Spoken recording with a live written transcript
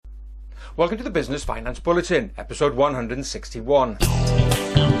Welcome to the Business Finance Bulletin, episode 161.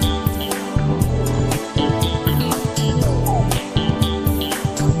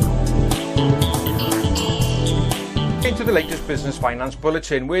 Into the latest Business Finance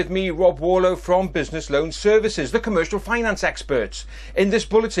Bulletin with me, Rob Warlow from Business Loan Services, the commercial finance experts. In this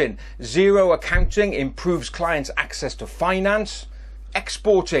bulletin, Xero Accounting improves clients' access to finance,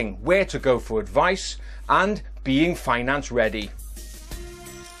 exporting, where to go for advice, and being finance ready.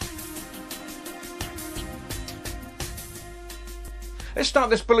 Let's start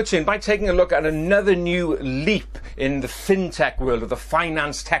this bulletin by taking a look at another new leap in the fintech world, or the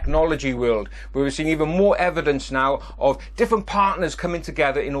finance technology world, where we're seeing even more evidence now of different partners coming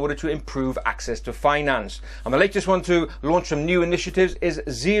together in order to improve access to finance. And the latest one to launch some new initiatives is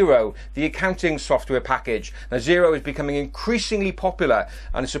Xero, the accounting software package. Now, Xero is becoming increasingly popular,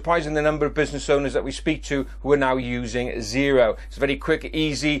 and it's surprising the number of business owners that we speak to who are now using Xero. It's a very quick,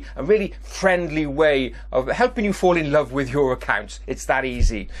 easy, and really friendly way of helping you fall in love with your accounts. It's that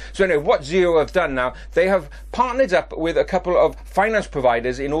easy. So anyway, what Xero have done now, they have partnered up with a couple of finance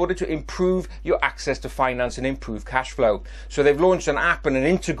providers in order to improve your access to finance and improve cash flow. So they've launched an app and an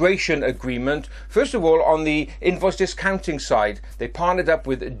integration agreement. First of all, on the invoice discounting side, they partnered up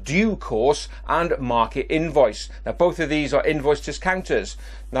with Due Course and Market Invoice. Now, both of these are invoice discounters.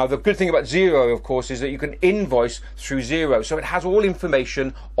 Now, the good thing about Xero, of course, is that you can invoice through Xero. So it has all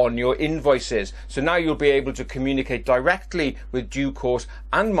information on your invoices. So now you'll be able to communicate directly with Due Course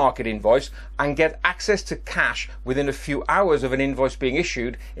and Market Invoice and get access to cash within a few hours of an invoice being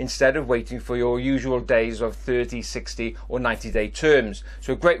issued, instead of waiting for your usual days of 30, 60 or 90-day terms.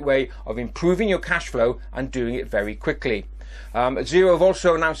 So a great way of improving your cash flow and doing it very quickly. Xero have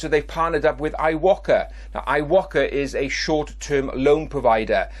also announced that they've partnered up with iWalker. Now, iWalker is a short-term loan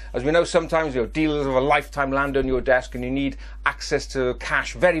provider. As we know, sometimes dealers of a lifetime land on your desk and you need access to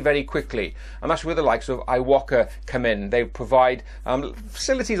cash very, very quickly. And that's where the likes of iWalker come in. They provide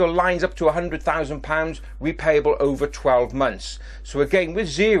facilities or lines up to £100,000 repayable over 12 months. So again, with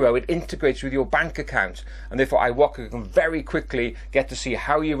Xero, it integrates with your bank account, and therefore iWalker can very quickly get to see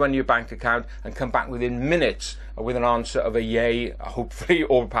how you run your bank account and come back within minutes with an answer of a yay, hopefully,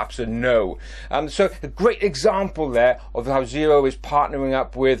 or perhaps a no. So a great example there of how Xero is partnering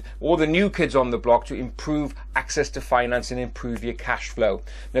up with all the new kids on the block to improve access to finance and improve your cash flow.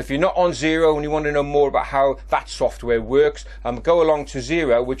 Now, if you're not on Xero and you want to know more about how that software works, go along to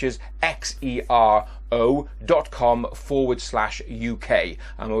Xero, which is xero.com/UK.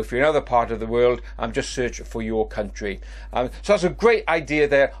 Or if you're in another part of the world, just search for your country. So that's a great idea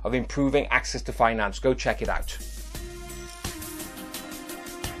there of improving access to finance. Go check it out.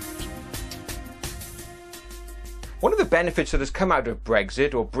 One of the benefits that has come out of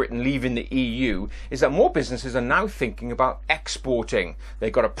Brexit, or Britain leaving the EU, is that more businesses are now thinking about exporting.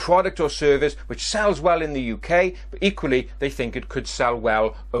 They've got a product or service which sells well in the UK, but equally they think it could sell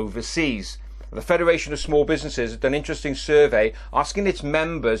well overseas. The Federation of Small Businesses has done an interesting survey asking its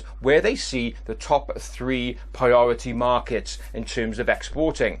members where they see the top 3 priority markets in terms of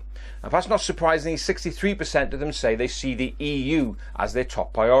exporting. And perhaps not surprisingly, 63% of them say they see the EU as their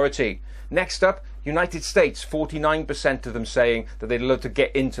top priority. Next up, United States, 49% of them saying that they'd love to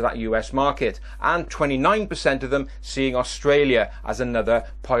get into that US market, and 29% of them seeing Australia as another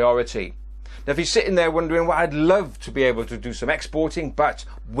priority. Now, if you're sitting there wondering, well, I'd love to be able to do some exporting, but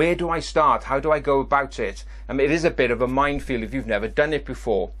where do I start? How do I go about it? It is a bit of a minefield if you've never done it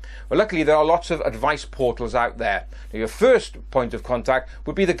before. Well, luckily, there are lots of advice portals out there. Now, your first point of contact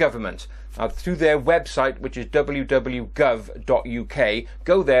would be the government. Through their website, which is www.gov.uk,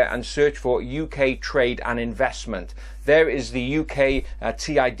 go there and search for UK Trade and Investment. There is the UK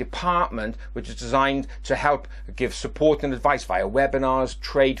TI department, which is designed to help give support and advice via webinars,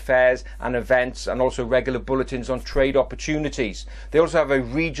 trade fairs and events, and also regular bulletins on trade opportunities. They also have a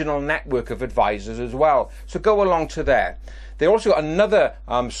regional network of advisors as well, so go along to there. They also got another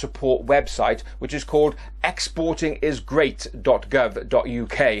support website, which is called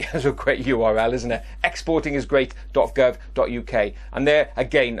exportingisgreat.gov.uk. That's a great URL, isn't it? exportingisgreat.gov.uk. And there,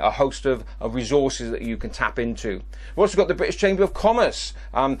 again, a host of resources that you can tap into. We've also got the British Chamber of Commerce.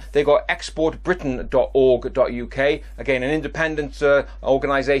 They've got exportbritain.org.uk. Again, an independent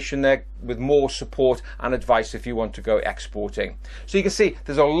organisation there with more support and advice if you want to go exporting. So you can see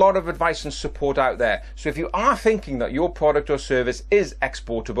there's a lot of advice and support out there. So if you are thinking that your product or service is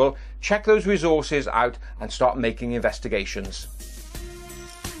exportable, check those resources out and start making investigations.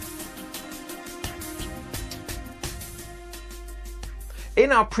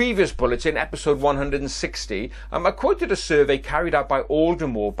 In our previous bulletin, episode 160, I quoted a survey carried out by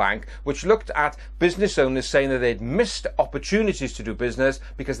Aldermore Bank, which looked at business owners saying that they'd missed opportunities to do business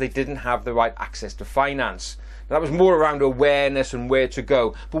because they didn't have the right access to finance. Now, that was more around awareness and where to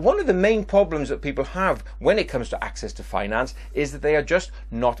go. But one of the main problems that people have when it comes to access to finance is that they are just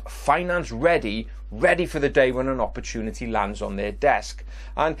not finance ready for the day when an opportunity lands on their desk.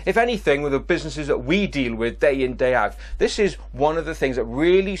 And if anything, with the businesses that we deal with day in, day out, this is one of the things that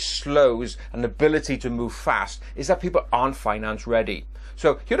really slows an ability to move fast, is that people aren't finance ready.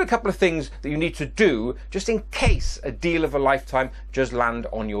 So here are a couple of things that you need to do just in case a deal of a lifetime just land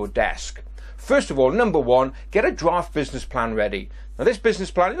on your desk. First of all, number one, get a draft business plan ready. Now, this business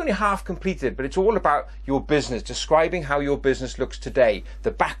plan is only half completed, but it's all about your business, describing how your business looks today,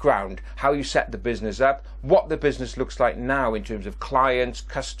 the background, how you set the business up, what the business looks like now in terms of clients,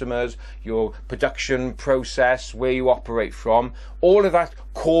 customers, your production process, where you operate from. All of that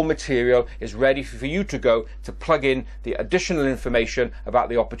core material is ready for you to go to plug in the additional information about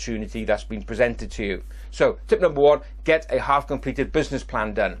the opportunity that's been presented to you. So, tip number one, get a half-completed business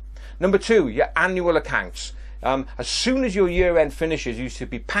plan done. Number two, your annual accounts. As soon as your year end finishes, you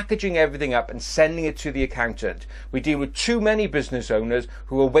should be packaging everything up and sending it to the accountant. We deal with too many business owners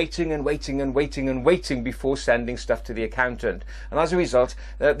who are waiting and waiting and waiting and waiting before sending stuff to the accountant. And as a result,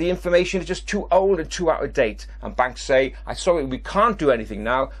 the information is just too old and too out of date. And banks say, I'm sorry, we can't do anything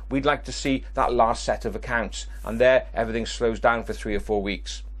now. We'd like to see that last set of accounts. And there, everything slows down for 3 or 4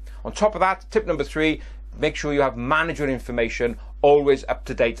 weeks. On top of that, tip number 3, make sure you have manager information always up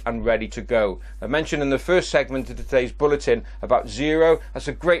to date and ready to go. I mentioned in the first segment of today's bulletin about Xero. That's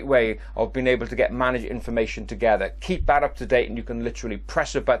a great way of being able to get manager information together. Keep that up to date and you can literally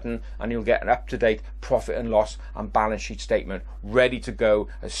press a button and you'll get an up-to-date profit and loss and balance sheet statement ready to go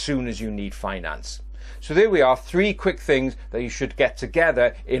as soon as you need finance. So there we are, 3 quick things that you should get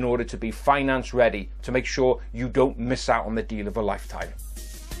together in order to be finance ready, to make sure you don't miss out on the deal of a lifetime.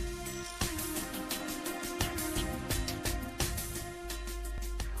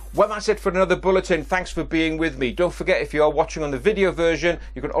 Well, that's it for another bulletin. Thanks for being with me. Don't forget, if you are watching on the video version,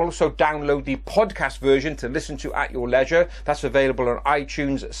 you can also download the podcast version to listen to at your leisure. That's available on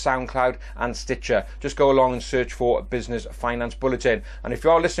iTunes, SoundCloud and Stitcher. Just go along and search for Business Finance Bulletin. And if you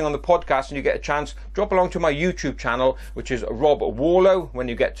are listening on the podcast and you get a chance, drop along to my YouTube channel, which is Rob Warlow, when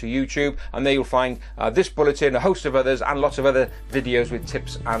you get to YouTube. And there you'll find this bulletin, a host of others, and lots of other videos with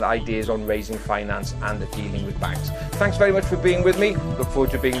tips and ideas on raising finance and dealing with banks. Thanks very much for being with me. Look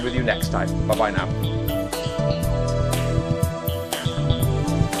forward to being with you next time. Bye-bye now.